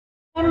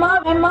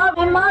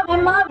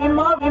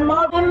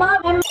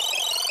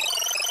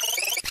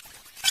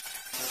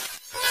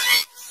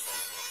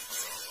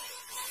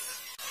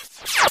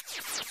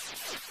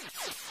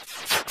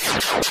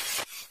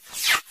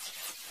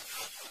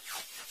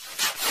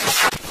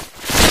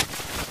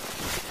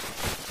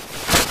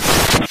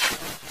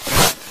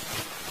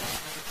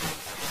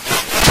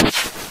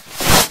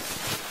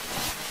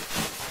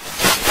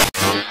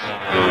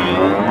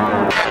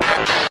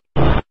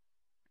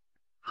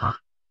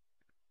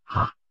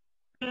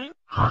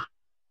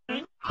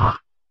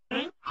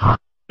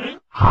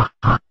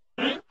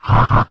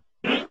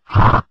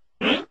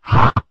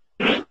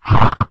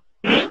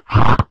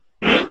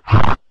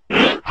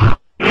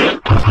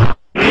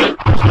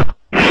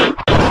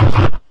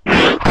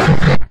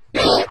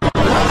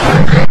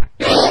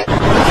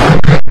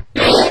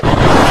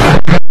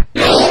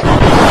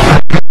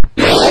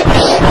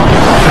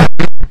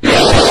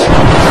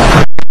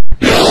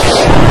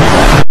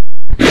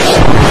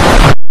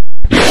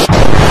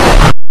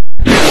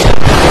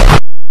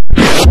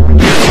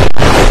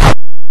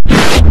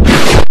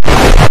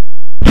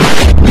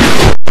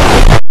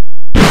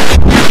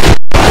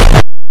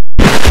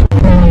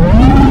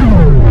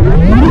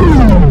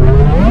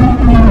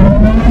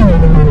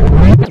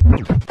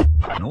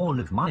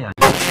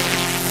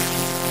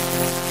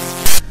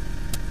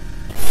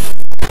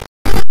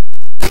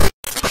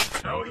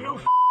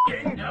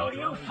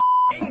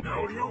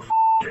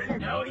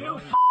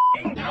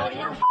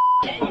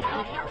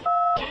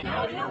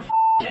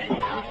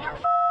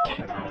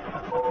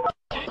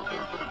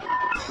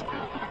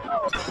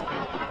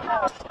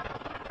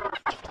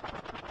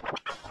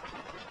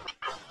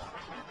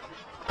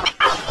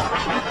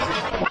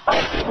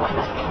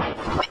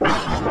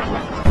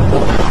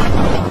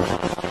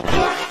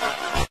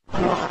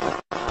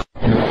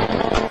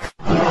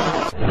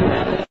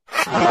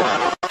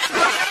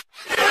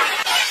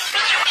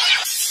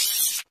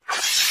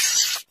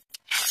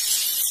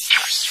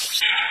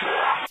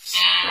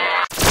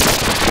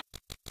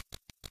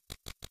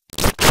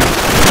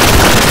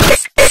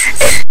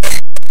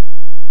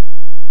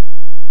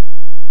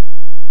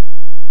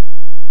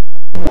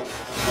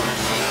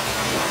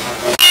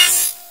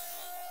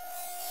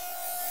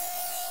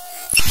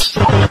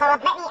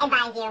Let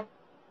me advise you.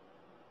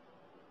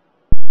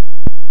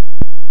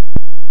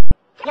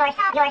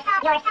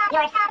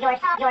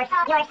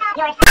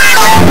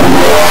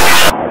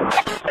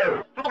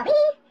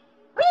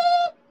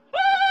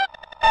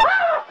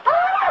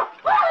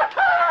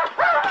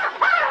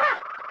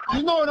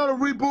 You know another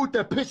reboot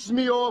that pisses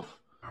me off?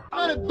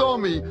 I had a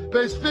dummy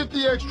pays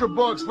 50 extra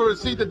bucks for a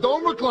seat that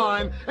don't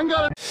recline and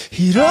got a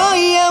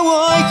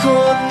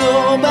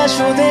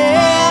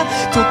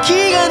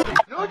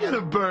You're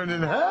gonna burn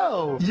in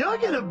hell. You're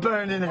gonna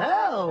burn in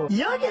hell.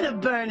 You're gonna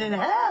burn in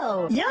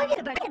hell. You're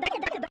gonna burn.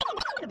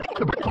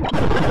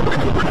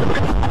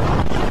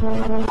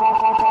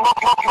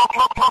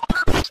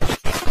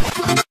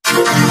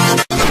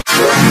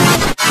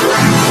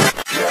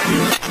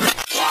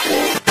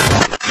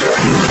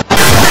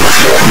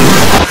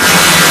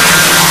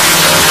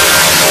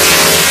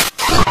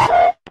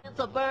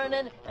 A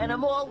burning and a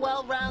more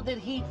well-rounded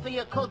heat for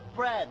your cooked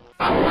bread.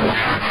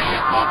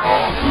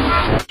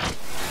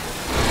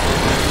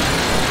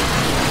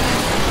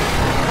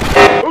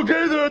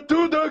 Okay, there are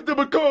 2 Dr.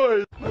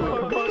 McCoys.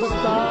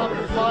 Stop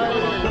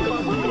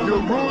fighting.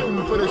 You're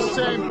rooting for the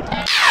same.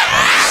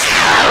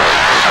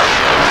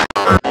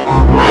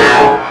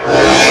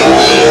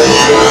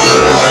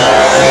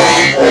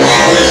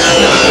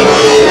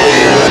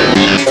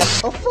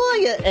 A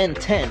fire and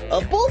tent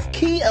are both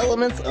key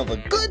elements of a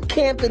good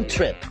camping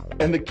trip.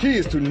 And the key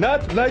is to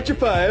not light your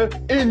fire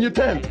in your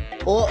tent.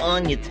 Or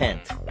on your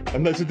tent.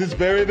 Unless it is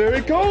very,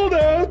 very cold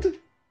out.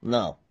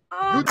 No.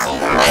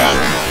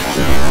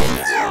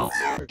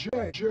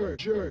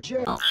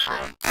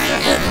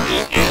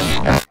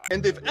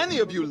 And if any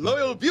of you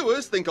loyal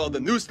viewers think all the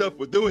new stuff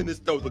we're doing is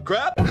total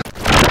crap,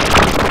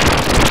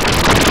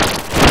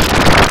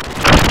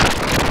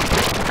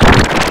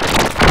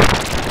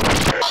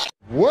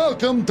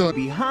 welcome to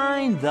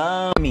Behind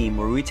the Meme,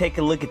 where we take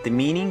a look at the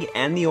meaning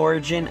and the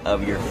origin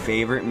of your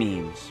favorite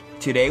memes.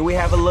 Today we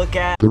have a look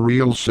at the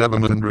real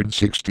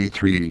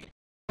 763.